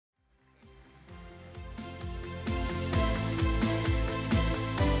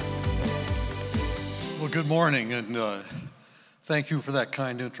Good morning, and thank you for that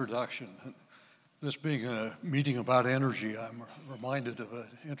kind introduction. This being a meeting about energy, I'm reminded of an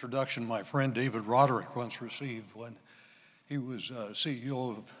introduction my friend David Roderick once received when he was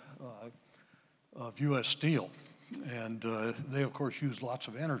CEO of U.S. Steel, and they, of course, use lots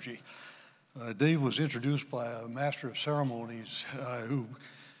of energy. Dave was introduced by a master of ceremonies who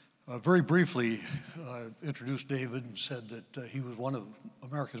very briefly introduced David and said that he was one of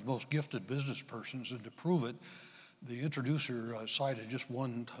America's most gifted business persons, and to prove it, the introducer cited just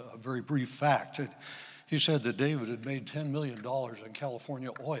one very brief fact. He said that David had made $10 million in California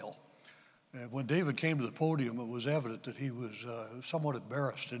oil. And when David came to the podium, it was evident that he was somewhat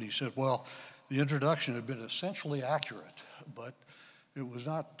embarrassed, and he said, well, the introduction had been essentially accurate, but it was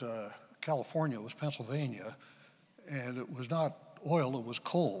not California, it was Pennsylvania, and it was not oil, it was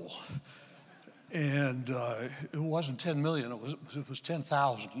coal. And it wasn't 10 million, it was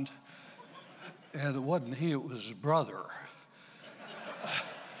 10,000. And it wasn't he, it was his brother.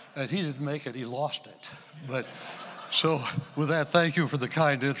 And he didn't make it, he lost it. But so with that, thank you for the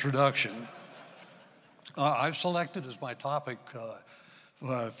kind introduction. I've selected as my topic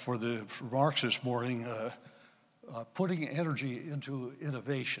for the remarks this morning, putting energy into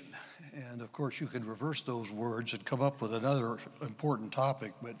innovation. And of course, you can reverse those words and come up with another important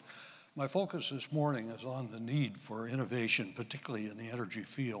topic, but my focus this morning is on the need for innovation, particularly in the energy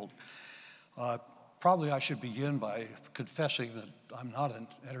field. Probably I should begin by confessing that I'm not an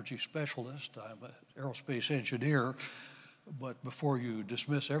energy specialist, I'm an aerospace engineer, but before you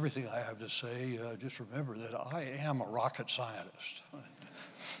dismiss everything I have to say, just remember that I am a rocket scientist.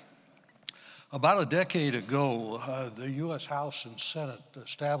 About a decade ago, the U.S. House and Senate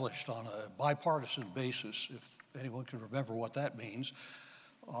established on a bipartisan basis, if anyone can remember what that means,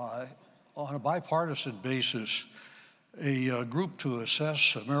 on a bipartisan basis, a group to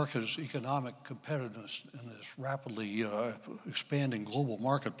assess America's economic competitiveness in this rapidly expanding global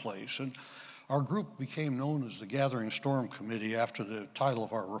marketplace. And our group became known as the Gathering Storm Committee after the title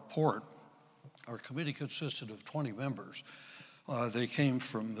of our report. Our committee consisted of 20 members. They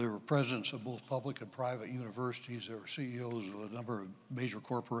were presidents of both public and private universities. They were CEOs of a number of major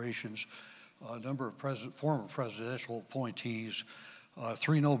corporations, a number of former presidential appointees,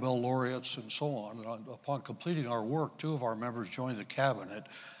 3 Nobel laureates, and so on. And upon completing our work, 2 of our members joined the cabinet,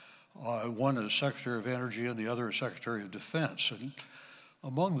 one as Secretary of Energy and the other as Secretary of Defense. And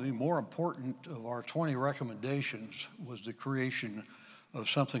among the more important of our 20 recommendations was the creation of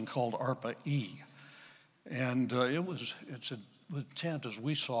something called ARPA-E. And its intent, as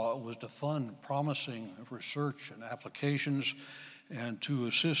we saw it, was to fund promising research and applications and to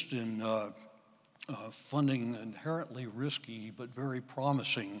assist in funding inherently risky but very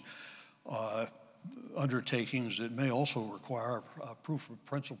promising undertakings that may also require proof of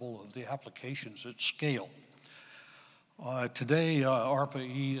principle of the applications at scale. Today,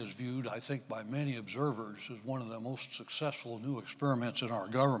 ARPA-E is viewed, I think, by many observers as one of the most successful new experiments in our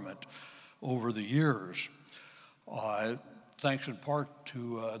government over the years, thanks in part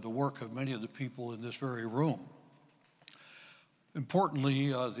to the work of many of the people in this very room. Importantly,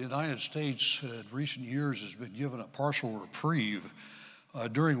 the United States in recent years has been given a partial reprieve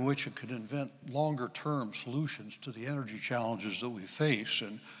during which it could invent longer-term solutions to the energy challenges that we face.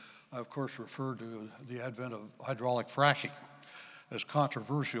 And I, of course, refer to the advent of hydraulic fracking, as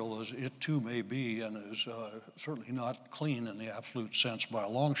controversial as it too may be, and is certainly not clean in the absolute sense by a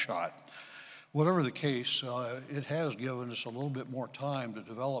long shot. Whatever the case, it has given us a little bit more time to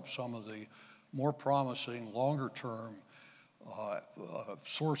develop some of the more promising, longer-term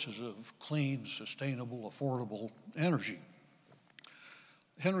sources of clean, sustainable, affordable energy.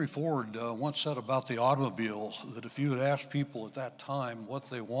 Henry Ford once said about the automobile that if you had asked people at that time what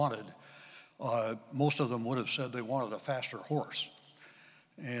they wanted, most of them would have said they wanted a faster horse.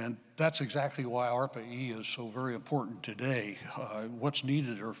 And that's exactly why ARPA-E is so very important today. What's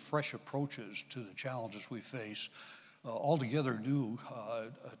needed are fresh approaches to the challenges we face, altogether new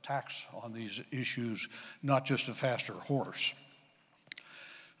attacks on these issues, not just a faster horse.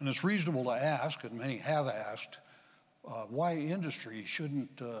 And it's reasonable to ask, and many have asked, why industry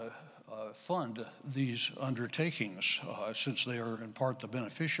shouldn't fund these undertakings, since they are in part the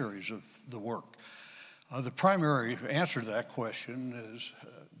beneficiaries of the work. The primary answer to that question is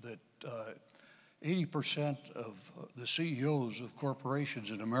that 80% of the CEOs of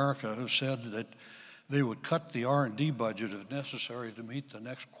corporations in America have said that they would cut the R&D budget if necessary to meet the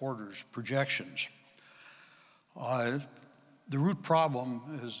next quarter's projections. The root problem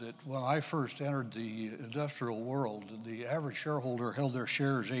is that when I first entered the industrial world, the average shareholder held their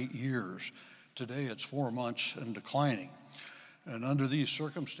shares 8 years. Today it's 4 months and declining. And under these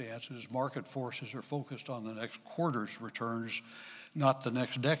circumstances, market forces are focused on the next quarter's returns, not the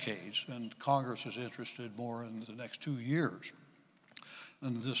next decade's. And Congress is interested more in the next 2 years.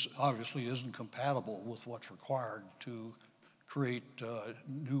 And this obviously isn't compatible with what's required to create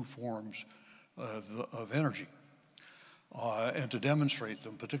new forms of energy and to demonstrate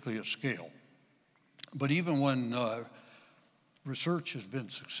them, particularly at scale. But even when research has been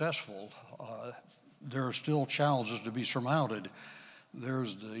successful, there are still challenges to be surmounted.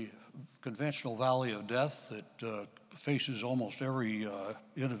 There's the conventional valley of death that faces almost every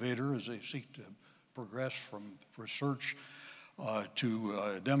innovator as they seek to progress from research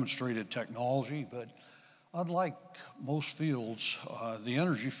to demonstrated technology. But unlike most fields, the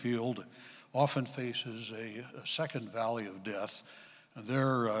energy field often faces a second valley of death. And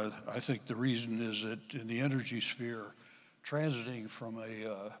there, I think the reason is that in the energy sphere, transiting from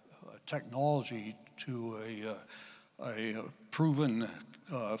a technology to a proven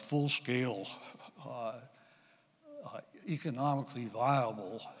full-scale, economically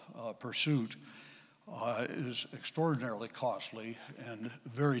viable pursuit is extraordinarily costly and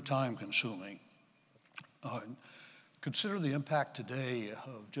very time-consuming. Consider the impact today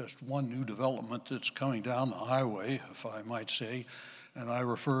of just one new development that's coming down the highway, if I might say, and I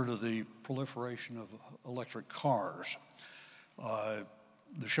refer to the proliferation of electric cars.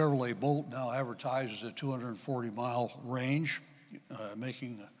 The Chevrolet Bolt now advertises a 240-mile range,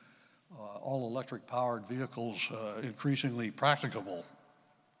 making all electric-powered vehicles increasingly practicable.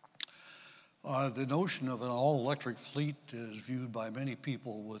 The notion of an all-electric fleet is viewed by many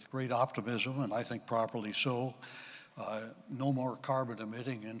people with great optimism, and I think properly so. No more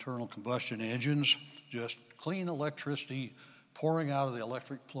carbon-emitting internal combustion engines, just clean electricity pouring out of the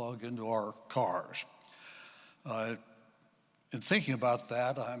electric plug into our cars. In thinking about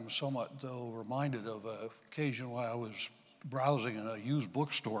that, I'm somewhat, though, reminded of an occasion when I was browsing in a used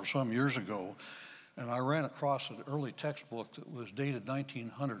bookstore some years ago, and I ran across an early textbook that was dated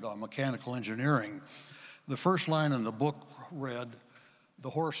 1900 on mechanical engineering. The first line in the book read, "The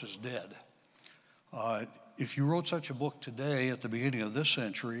horse is dead." If you wrote such a book today at the beginning of this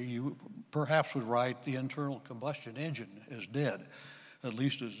century, you perhaps would write the internal combustion engine is dead, at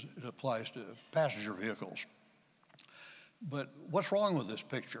least as it applies to passenger vehicles. But what's wrong with this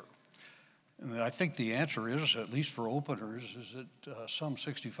picture? And I think the answer is, at least for openers, is that some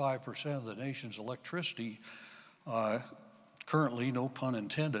 65% of the nation's electricity currently, no pun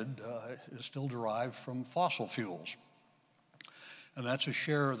intended, is still derived from fossil fuels. And that's a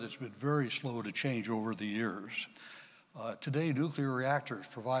share that's been very slow to change over the years. Today, nuclear reactors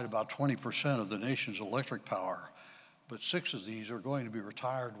provide about 20% of the nation's electric power, but 6 of these are going to be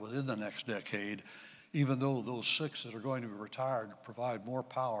retired within the next decade, even though those 6 that are going to be retired provide more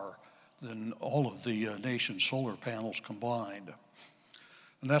power than all of the nation's solar panels combined.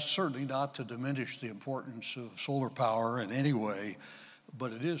 And that's certainly not to diminish the importance of solar power in any way,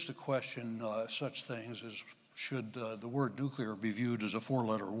 but it is to question such things as should the word nuclear be viewed as a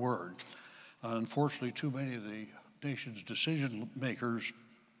 4-letter word. Unfortunately, too many of the nation's decision makers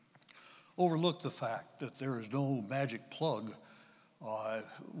overlook the fact that there is no magic plug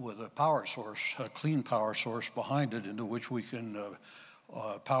with a power source, a clean power source behind it into which we can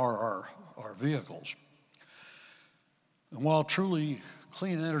power our vehicles. And while truly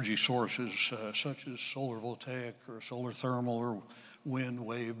clean energy sources such as solar voltaic or solar thermal or wind,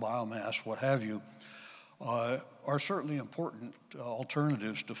 wave, biomass, what have you, are certainly important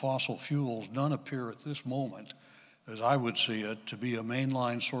alternatives to fossil fuels, none appear at this moment, as I would see it, to be a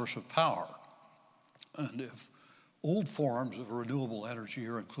mainline source of power. And if old forms of renewable energy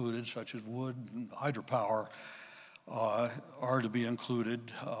are included, such as wood and hydropower, are to be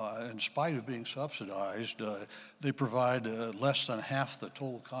included, in spite of being subsidized, they provide less than half the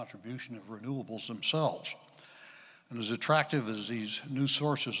total contribution of renewables themselves. And as attractive as these new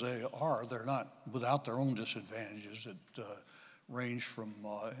sources they are, they're not without their own disadvantages that range from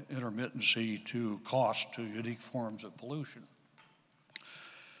intermittency to cost to unique forms of pollution.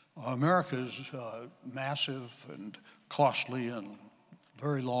 America's massive and costly and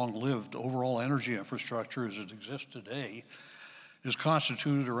very long-lived overall energy infrastructure as it exists today is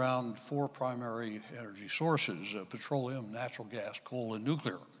constituted around 4 primary energy sources: petroleum, natural gas, coal, and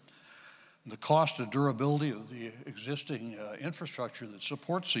nuclear. The cost and durability of the existing infrastructure that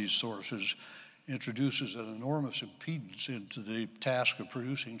supports these sources introduces an enormous impedance into the task of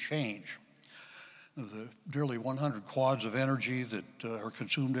producing change. Of the nearly 100 quads of energy that are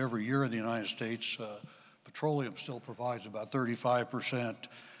consumed every year in the United States, petroleum still provides about 35%,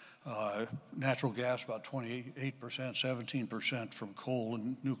 natural gas about 28%, 17% from coal,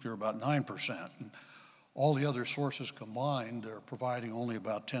 and nuclear about 9%. And All the other sources combined are providing only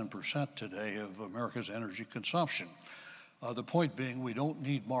about 10% today of America's energy consumption. The point being, we don't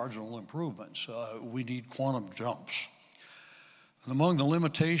need marginal improvements. We need quantum jumps. And among the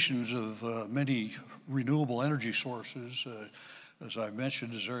limitations of many renewable energy sources, as I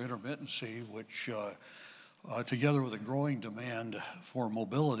mentioned, is their intermittency, which together with a growing demand for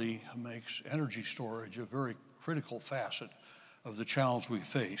mobility makes energy storage a very critical facet of the challenge we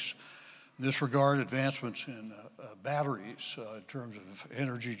face. In this regard, advancements in batteries in terms of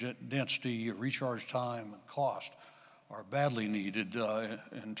energy density, recharge time, and cost are badly needed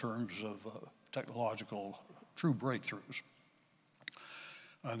in terms of technological true breakthroughs.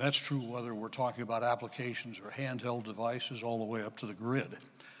 And that's true whether we're talking about applications or handheld devices all the way up to the grid.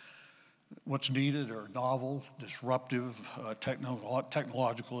 What's needed are novel, disruptive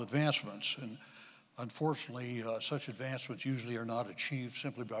technological advancements. And unfortunately, such advancements usually are not achieved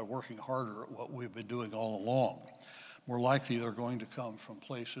simply by working harder at what we've been doing all along. More likely, they're going to come from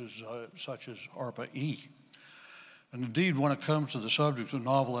places such as ARPA-E. And indeed, when it comes to the subject of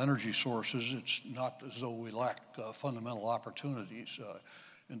novel energy sources, it's not as though we lack fundamental opportunities.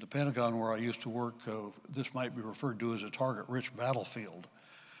 In the Pentagon, where I used to work, this might be referred to as a target-rich battlefield.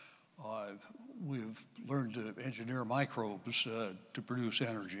 We've learned to engineer microbes to produce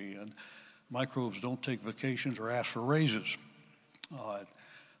energy, and microbes don't take vacations or ask for raises.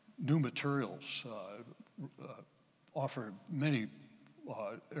 New materials offer many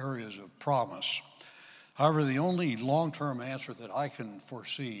areas of promise. However, the only long-term answer that I can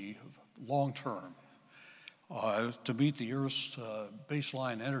foresee, long-term, to meet the Earth's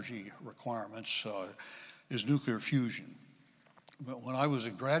baseline energy requirements is nuclear fusion. But when I was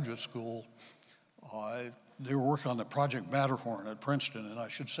in graduate school, they were working on the Project Matterhorn at Princeton, and I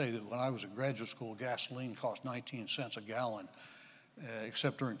should say that when I was in graduate school, gasoline cost 19 cents a gallon,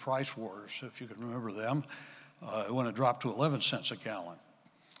 except during price wars, if you can remember them, when it dropped to 11 cents a gallon.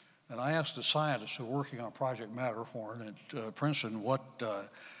 And I asked the scientists who were working on Project Matterhorn at Princeton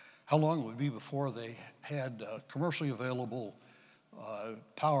how long it would be before they had commercially available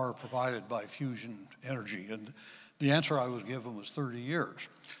power provided by fusion energy. And the answer I was given was 30 years.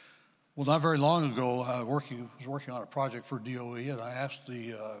 Well, not very long ago, I was working on a project for DOE, and I asked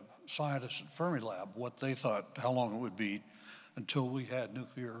the scientists at Fermilab what they thought, how long it would be until we had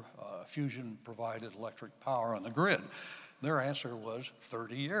nuclear fusion-provided electric power on the grid. Their answer was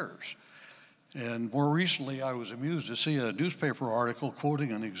 30 years. And more recently, I was amused to see a newspaper article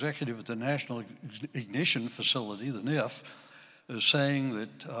quoting an executive at the National Ignition Facility, the NIF, as saying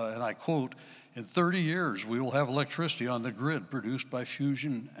that, and I quote, "In 30 years, we will have electricity on the grid produced by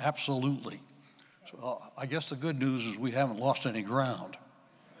fusion, absolutely." So I guess the good news is we haven't lost any ground.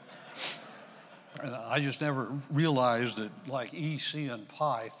 I just never realized that, like E, C, and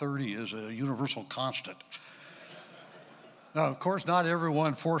pi, 30 is a universal constant. Now, of course, not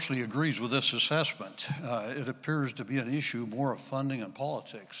everyone fortunately agrees with this assessment. It appears to be an issue more of funding and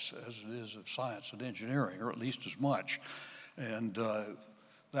politics as it is of science and engineering, or at least as much. And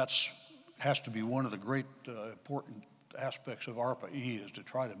that's has to be one of the great important aspects of ARPA-E, is to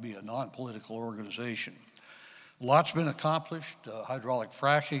try to be a non-political organization. Lots been accomplished, hydraulic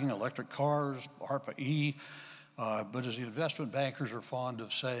fracking, electric cars, ARPA-E, but as the investment bankers are fond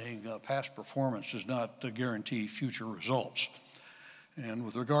of saying, past performance does not guarantee future results. And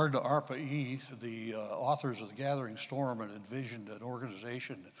with regard to ARPA-E, the authors of The Gathering Storm had envisioned an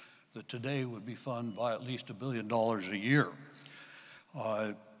organization that today would be funded by at least $1 billion a year.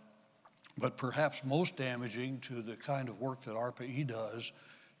 But perhaps most damaging to the kind of work that ARPA-E does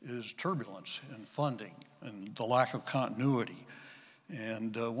is turbulence in funding and the lack of continuity.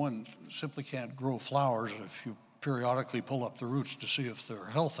 And one simply can't grow flowers if you periodically pull up the roots to see if they're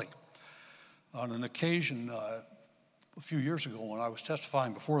healthy. On an occasion a few years ago when I was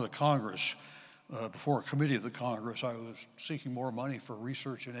testifying before the Congress, before a committee of the Congress, I was seeking more money for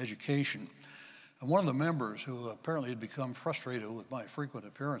research and education. And one of the members, who apparently had become frustrated with my frequent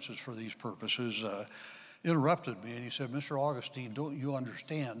appearances for these purposes, interrupted me and he said, "Mr. Augustine, don't you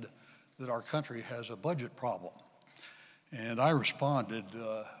understand that our country has a budget problem?" And I responded,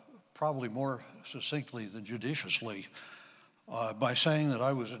 probably more succinctly than judiciously, by saying that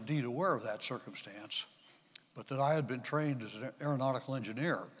I was indeed aware of that circumstance, but that I had been trained as an aeronautical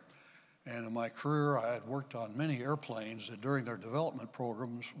engineer. And in my career, I had worked on many airplanes that during their development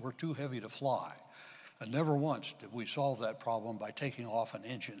programs were too heavy to fly. And never once did we solve that problem by taking off an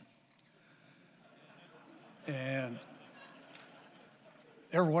engine. And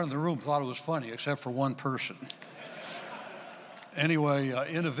everyone in the room thought it was funny, except for one person. Anyway,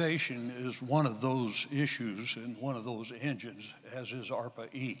 innovation is one of those issues and one of those engines, as is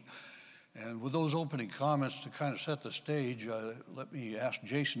ARPA-E. And with those opening comments to kind of set the stage, let me ask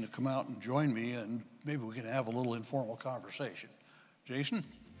Jason to come out and join me, and maybe we can have a little informal conversation. Jason?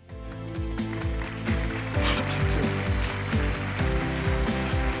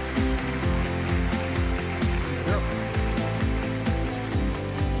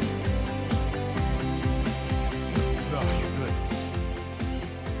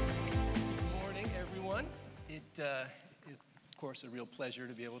 Of course, a real pleasure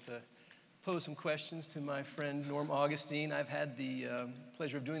to be able to pose some questions to my friend Norm Augustine. I've had the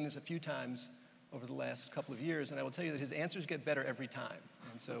pleasure of doing this a few times over the last couple of years, and I will tell you that his answers get better every time.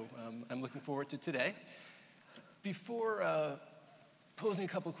 And so I'm looking forward to today. Before posing a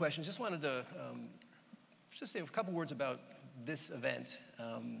couple of questions, just wanted to just say a couple words about this event.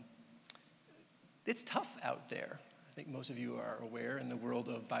 It's tough out there. I think most of you are aware in the world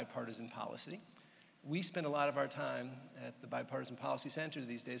of bipartisan policy. We spend a lot of our time at the Bipartisan Policy Center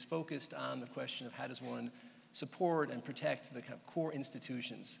these days focused on the question of how does one support and protect the kind of core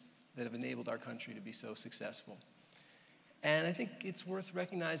institutions that have enabled our country to be so successful. And I think it's worth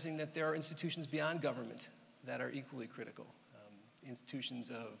recognizing that there are institutions beyond government that are equally critical. Institutions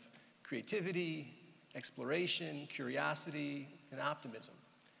of creativity, exploration, curiosity, and optimism.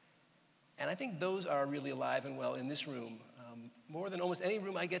 And I think those are really alive and well in this room, more than almost any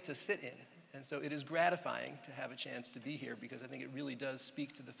room I get to sit in. And so it is gratifying to have a chance to be here because I think it really does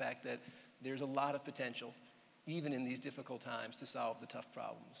speak to the fact that there's a lot of potential, even in these difficult times, to solve the tough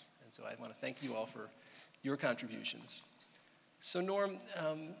problems. And so I want to thank you all for your contributions. So Norm,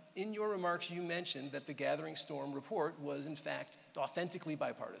 in your remarks you mentioned that the Gathering Storm report was in fact authentically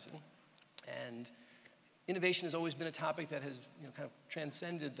bipartisan. And innovation has always been a topic that has kind of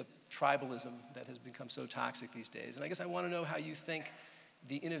transcended the tribalism that has become so toxic these days. And I guess I want to know how you think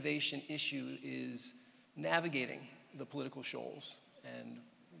the innovation issue is navigating the political shoals and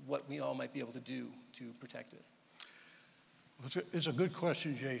what we all might be able to do to protect it. It's a good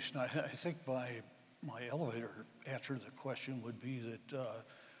question, Jason. I think my elevator answer to the question would be that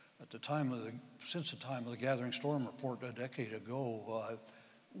since the time of the Gathering Storm report a decade ago,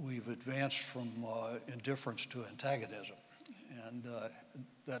 we've advanced from indifference to antagonism, and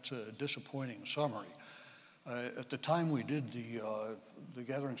that's a disappointing summary. At the time we did the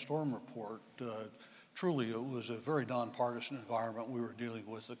Gathering Storm report, truly it was a very nonpartisan environment we were dealing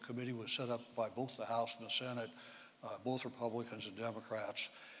with. The committee was set up by both the House and the Senate, both Republicans and Democrats,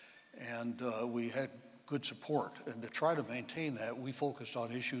 and we had good support. And to try to maintain that, we focused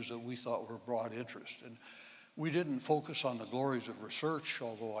on issues that we thought were of broad interest. And we didn't focus on the glories of research,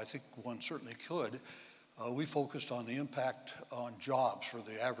 although I think one certainly could. We focused on the impact on jobs for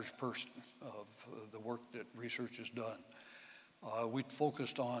the average person of the work that research has done. We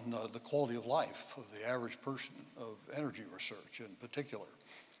focused on the quality of life of the average person of energy research in particular.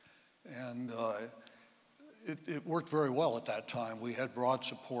 And it worked very well at that time. We had broad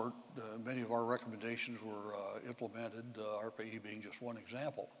support. Many of our recommendations were implemented, ARPA-E being just one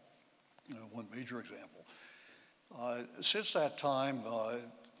example, one major example. Since that time,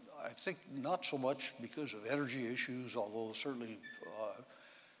 I think not so much because of energy issues, although certainly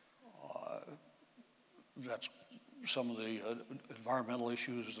that's some of the environmental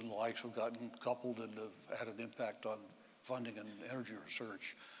issues and the likes have gotten coupled and have had an impact on funding and energy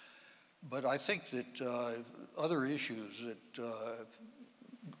research. But I think that other issues that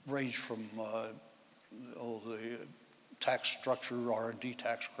range from the tax structure, R&D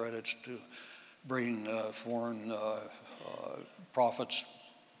tax credits, to bringing foreign profits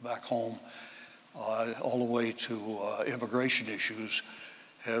back home, all the way to immigration issues,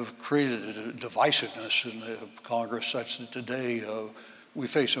 have created a divisiveness in the Congress such that today we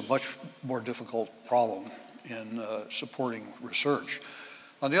face a much more difficult problem in supporting research.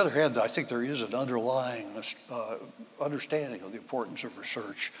 On the other hand, I think there is an underlying understanding of the importance of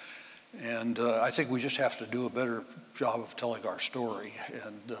research, and I think we just have to do a better job of telling our story,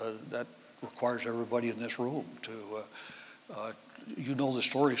 and that requires everybody in this room to you know the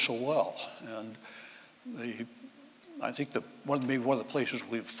story so well. And I think that maybe one of the places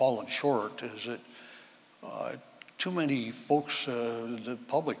we've fallen short is that too many folks, the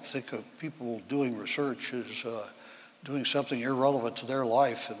public, think of people doing research as doing something irrelevant to their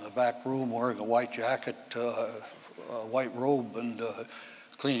life in the back room, wearing a white jacket, a white robe, and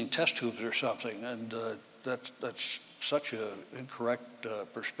cleaning test tubes or something. And that's such an incorrect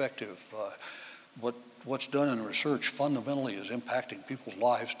perspective. What's done in research fundamentally is impacting people's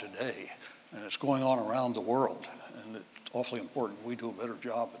lives today, and it's going on around the world. And it's awfully important we do a better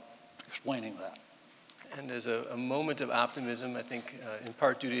job at explaining that. And as a moment of optimism, I think in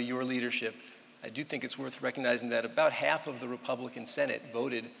part due to your leadership, I do think it's worth recognizing that about half of the Republican Senate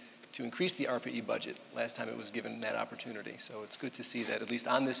voted to increase the ARPA-E budget last time it was given that opportunity. So it's good to see that, at least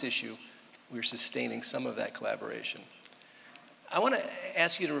on this issue, we're sustaining some of that collaboration. I want to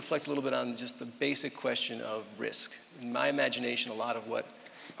ask you to reflect a little bit on just the basic question of risk. In my imagination, a lot of what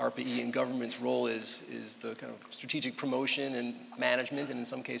ARPA-E and government's role is the kind of strategic promotion and management, and in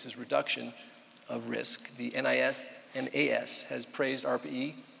some cases reduction of risk. The NIS and AS has praised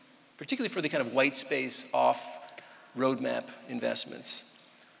ARPA-E, particularly for the kind of white space off roadmap investments.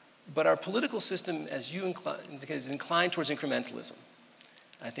 But our political system, as you indicate, is inclined towards incrementalism.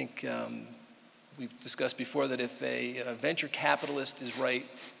 I think we've discussed before that if a venture capitalist is right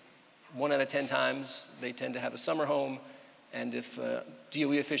 1 out of 10 times, they tend to have a summer home, and if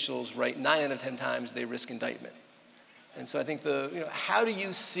DOE officials right 9 out of 10 times, they risk indictment. And so I think how do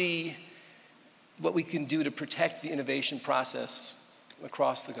you see what we can do to protect the innovation process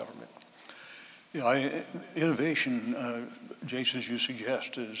across the government? Yeah, innovation, Jason, as you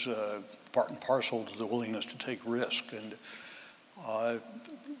suggest, is part and parcel to the willingness to take risk. And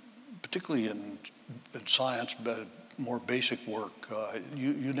particularly in science, but more basic work,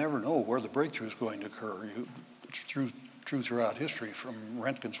 you never know where the breakthrough is going to occur. It's true throughout history, from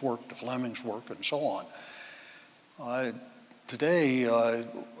Röntgen's work to Fleming's work and so on. Today,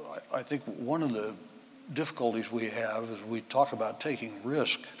 I think one of the difficulties we have is we talk about taking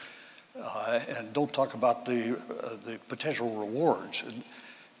risk and don't talk about the potential rewards. And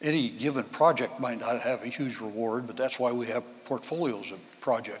any given project might not have a huge reward, but that's why we have portfolios of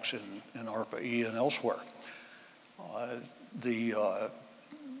projects in ARPA-E and elsewhere.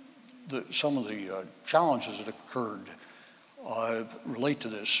 Some of the challenges that occurred relate to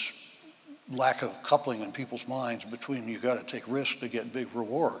this lack of coupling in people's minds between you got to take risks to get big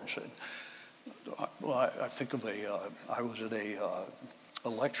rewards. And, I think of I was at a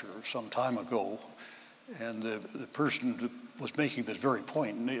lecture some time ago, and the person was making this very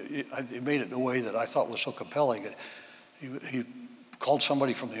point, and he made it in a way that I thought was so compelling. He called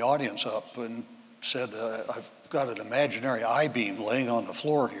somebody from the audience up and said, I've got an imaginary I-beam laying on the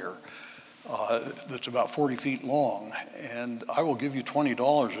floor here that's about 40 feet long, and I will give you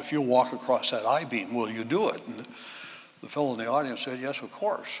 $20 if you'll walk across that I-beam. Will you do it? And the fellow in the audience said, yes, of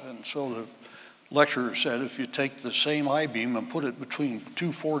course. And so the lecturer said, if you take the same I-beam and put it between two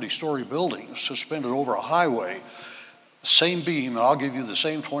 40-story buildings suspended over a highway, same beam, and I'll give you the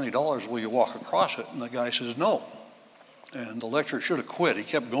same $20, will you walk across it? And the guy says, no. And the lecturer should have quit. He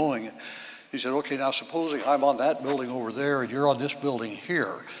kept going. He said, okay, now supposing I'm on that building over there and you're on this building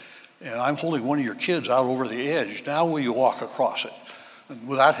here, and I'm holding one of your kids out over the edge, now will you walk across it? And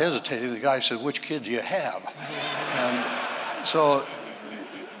without hesitating, the guy said, which kid do you have? And so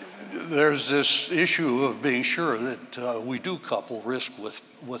there's this issue of being sure that we do couple risk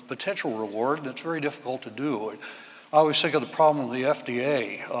with potential reward, and it's very difficult to do. I always think of the problem of the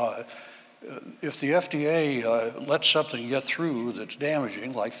FDA. If the FDA lets something get through that's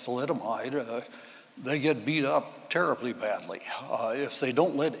damaging, like thalidomide, they get beat up terribly badly. If they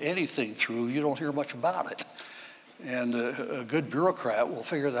don't let anything through, you don't hear much about it. And a good bureaucrat will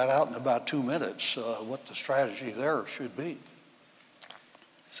figure that out in about 2 minutes, what the strategy there should be.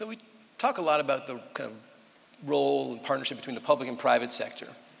 So we talk a lot about the kind of role and partnership between the public and private sector.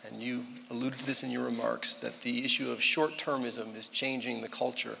 And you alluded to this in your remarks, that the issue of short-termism is changing the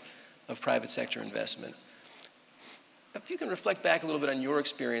culture of private sector investment. If you can reflect back a little bit on your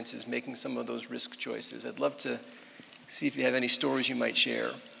experiences making some of those risk choices, I'd love to see if you have any stories you might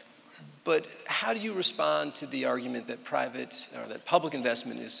share. But how do you respond to the argument that that public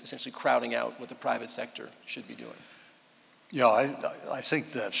investment is essentially crowding out what the private sector should be doing? Yeah, I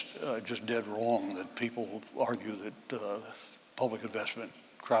think that's just dead wrong, that people argue that public investment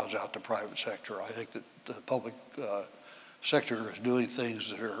crowds out the private sector. I think that the public sector is doing things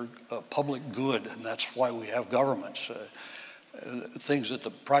that are public good, and that's why we have governments. Things that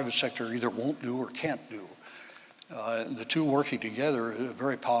the private sector either won't do or can't do. The two working together is a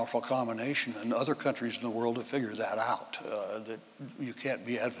very powerful combination, and other countries in the world have figured that out, that you can't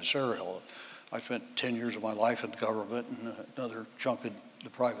be adversarial. I spent 10 years of my life in government and another chunk in the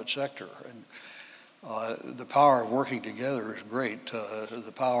private sector. And the power of working together is great.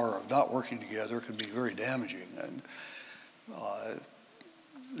 The power of not working together can be very damaging. And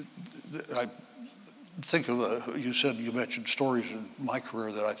I think of, you mentioned stories in my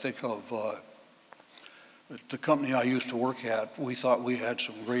career that I think of. The company I used to work at, we thought we had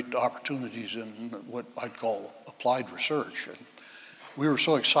some great opportunities in what I'd call applied research. And we were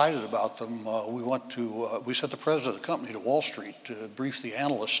so excited about them, we sent the president of the company to Wall Street to brief the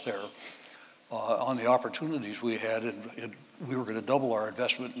analysts there on the opportunities we had, and we were going to double our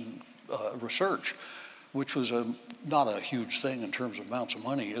investment in research. which was not a huge thing in terms of amounts of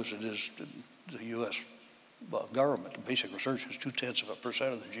money as it is the U.S. Government. Basic research is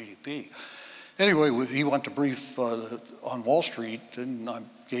 0.2% of the GDP. Anyway, he went to brief on Wall Street, and I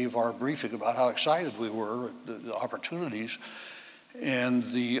gave our briefing about how excited we were at the opportunities.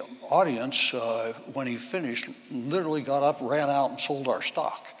 And the audience, when he finished, literally got up, ran out, and sold our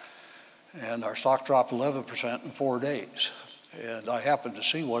stock. And our stock dropped 11% in 4 days. And I happened to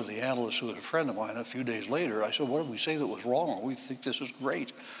see one of the analysts who was a friend of mine a few days later. I said, what did we say that was wrong? We think this is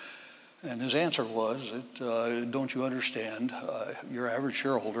great. And his answer was that, don't you understand, your average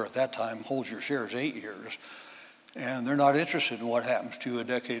shareholder at that time holds your shares 8 years, and they're not interested in what happens to you a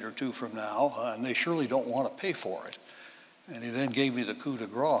decade or two from now, and they surely don't want to pay for it. And he then gave me the coup de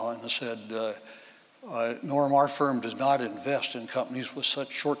grace and said, Norm, our firm does not invest in companies with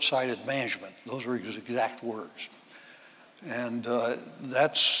such short-sighted management. Those were his exact words. And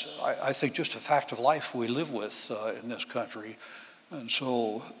that's, I think, just a fact of life we live with in this country. And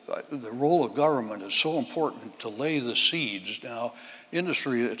so the role of government is so important to lay the seeds. Now,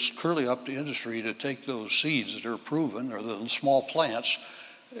 industry, it's clearly up to industry to take those seeds that are proven, or the small plants,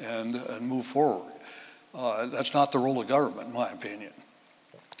 and move forward. That's not the role of government, in my opinion.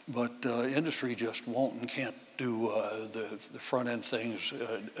 But industry just won't and can't do the front-end things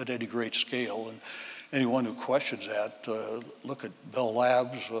at any great scale. And anyone who questions that, look at Bell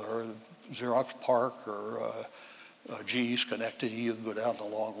Labs or Xerox PARC or GE Schenectady. You can go down the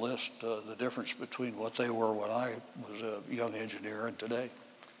long list, the difference between what they were when I was a young engineer and today.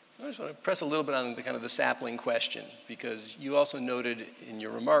 I just want to press a little bit on the kind of the sapling question, because you also noted in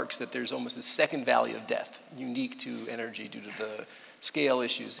your remarks that there's almost a second valley of death unique to energy due to the scale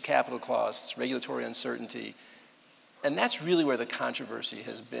issues, capital costs, regulatory uncertainty. And that's really where the controversy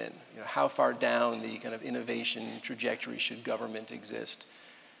has been. You know, how far down the kind of innovation trajectory should government exist?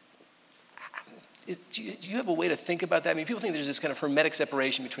 Do you have a way to think about that? I mean, people think there's this kind of hermetic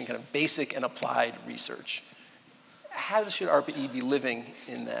separation between kind of basic and applied research. How should ARPA-E be living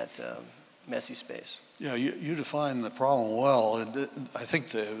in that messy space? Yeah, you define the problem well. And I think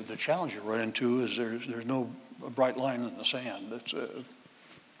the challenge you run into is there's no bright line in the sand. It's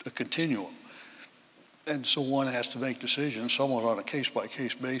a continuum. And so one has to make decisions somewhat on a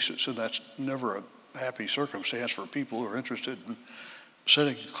case-by-case basis, and that's never a happy circumstance for people who are interested in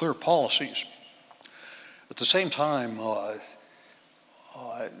setting clear policies. At the same time,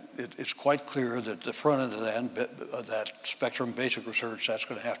 it's quite clear that the front end of that spectrum, basic research, that's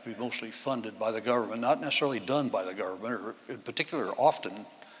going to have to be mostly funded by the government, not necessarily done by the government, or in particular often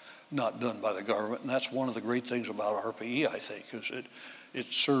not done by the government. And that's one of the great things about ARPA-E, I think, is it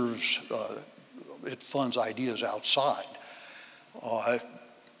serves, it funds ideas outside.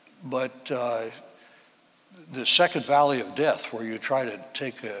 But the second valley of death, where you try to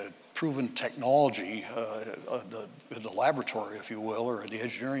take a proven technology in the laboratory, if you will, or in the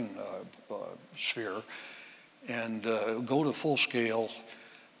engineering sphere, and go to full scale,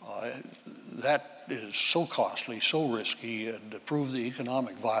 that is so costly, so risky, and to prove the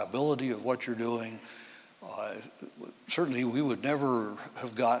economic viability of what you're doing, certainly we would never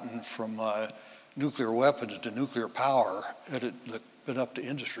have gotten from nuclear weapons to nuclear power had it been up to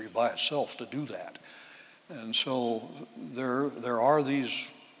industry by itself to do that. And so there are these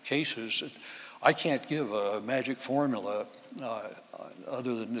cases. I can't give a magic formula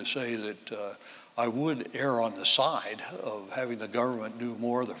other than to say that I would err on the side of having the government do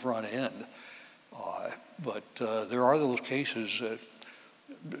more of the front end. But there are those cases that,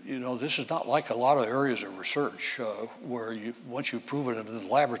 you know, this is not like a lot of areas of research where once you've proven it in the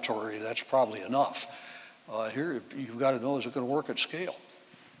laboratory, that's probably enough. Here, you've got to know, is it going to work at scale?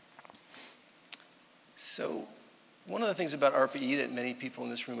 So one of the things about ARPA-E that many people in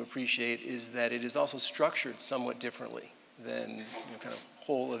this room appreciate is that it is also structured somewhat differently than kind of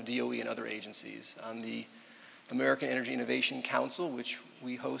whole of DOE and other agencies. On the American Energy Innovation Council, which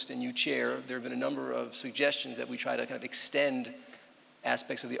we host and you chair, there have been a number of suggestions that we try to kind of extend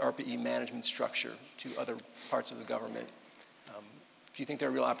aspects of the ARPA-E management structure to other parts of the government. Do you think there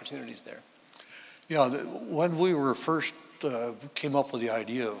are real opportunities there? Yeah, when we were first came up with the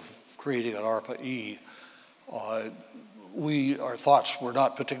idea of creating an ARPA-E, our thoughts were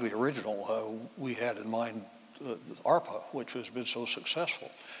not particularly original. We had in mind ARPA, which has been so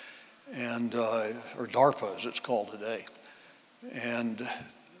successful, and or DARPA as it's called today. And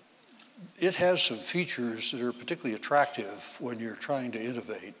it has some features that are particularly attractive when you're trying to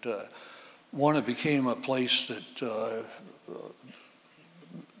innovate. One, it became a place that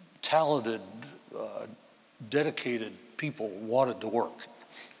talented, dedicated people wanted to work.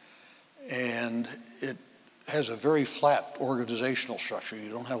 And it has a very flat organizational structure. You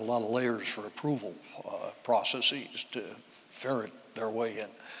don't have a lot of layers for approval. processes to ferret their way in.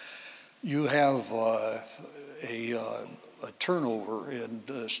 You have a turnover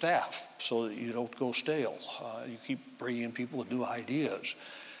in staff so that you don't go stale. You keep bringing in people with new ideas.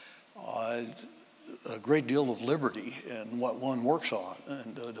 A great deal of liberty in what one works on,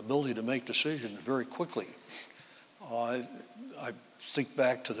 and the ability to make decisions very quickly. I think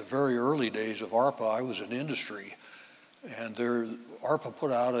back to the very early days of ARPA. I was in industry, and ARPA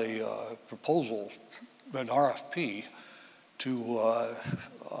put out a proposal, an RFP, to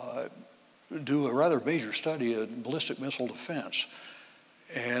do a rather major study in ballistic missile defense.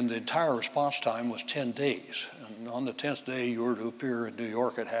 And the entire response time was 10 days. And on the 10th day, you were to appear in New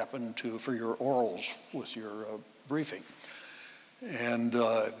York, it happened, for your orals with your briefing. And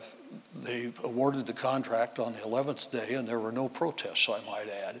they awarded the contract on the 11th day, and there were no protests, I might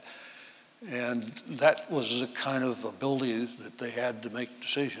add. And that was the kind of ability that they had to make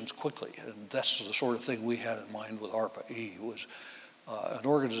decisions quickly. And that's the sort of thing we had in mind with ARPA-E. It was an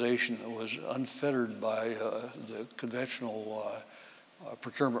organization that was unfettered by the conventional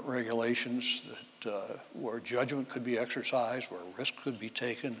procurement regulations, that where judgment could be exercised, where risk could be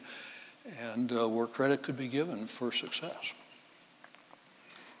taken, and where credit could be given for success.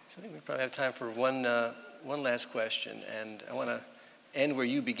 So I think we probably have time for one last question, and I want to end where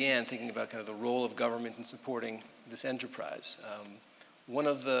you began, thinking about kind of the role of government in supporting this enterprise. One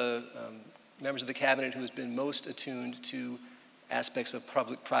of the members of the cabinet who has been most attuned to aspects of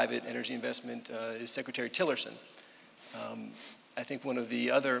public-private energy investment is Secretary Tillerson. I think one of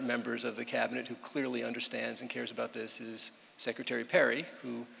the other members of the cabinet who clearly understands and cares about this is Secretary Perry,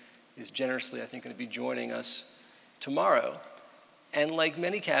 who is generously, I think, going to be joining us tomorrow. And like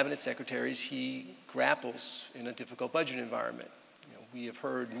many cabinet secretaries, he grapples in a difficult budget environment. You know, we have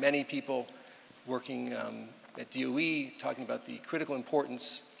heard many people working at DOE talking about the critical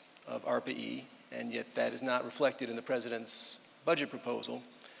importance of ARPA-E, and yet that is not reflected in the president's budget proposal.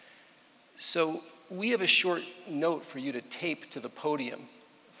 So we have a short note for you to tape to the podium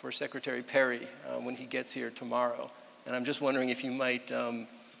for Secretary Perry when he gets here tomorrow. And I'm just wondering if you might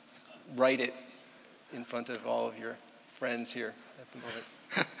write it in front of all of your friends here at the moment.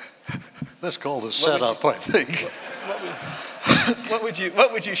 That's called a setup, I think.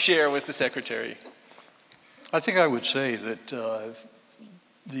 What would you share with the Secretary? I think I would say that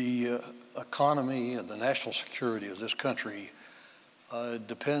the economy and the national security of this country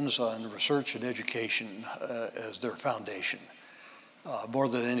depends on research and education as their foundation, more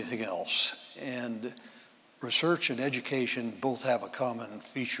than anything else. And research and education both have a common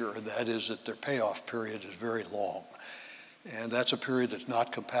feature, and that is that their payoff period is very long. And that's a period that's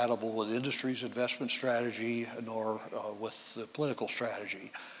not compatible with industry's investment strategy nor with the political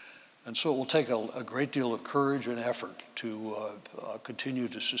strategy. And so it will take a great deal of courage and effort to continue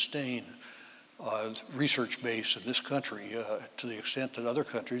to sustain research base in this country to the extent that other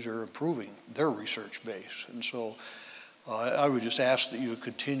countries are improving their research base. And so I would just ask that you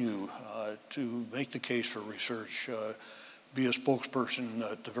continue to make the case for research, be a spokesperson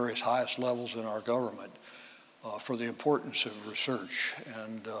at the various highest levels in our government for the importance of research.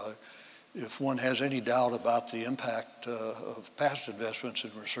 And if one has any doubt about the impact of past investments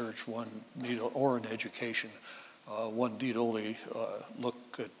in research, or in education, one need only look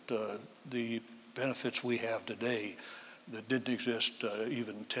at the benefits we have today that didn't exist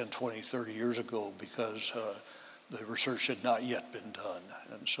even 10, 20, 30 years ago because the research had not yet been done.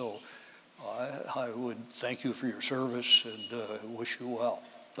 And so I would thank you for your service and wish you well.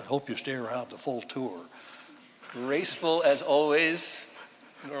 I hope you stay around the full tour. Graceful as always,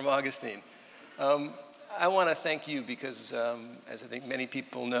 Norm Augustine. I want to thank you because, as I think many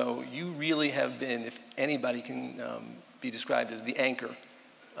people know, you really have been, if anybody can be described as the anchor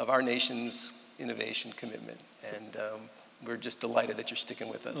of our nation's innovation commitment. And we're just delighted that you're sticking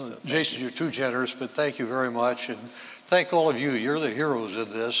with us. So Jason, you're too generous, but thank you very much. And thank all of you. You're the heroes in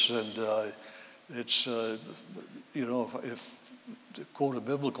this. And it's, you know, if to quote a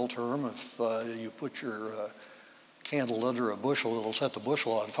biblical term, if you put your candle under a bushel, it'll set the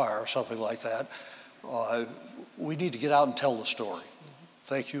bushel on fire or something like that. We need to get out and tell the story.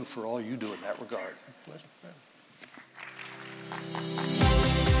 Thank you for all you do in that regard. Pleasure.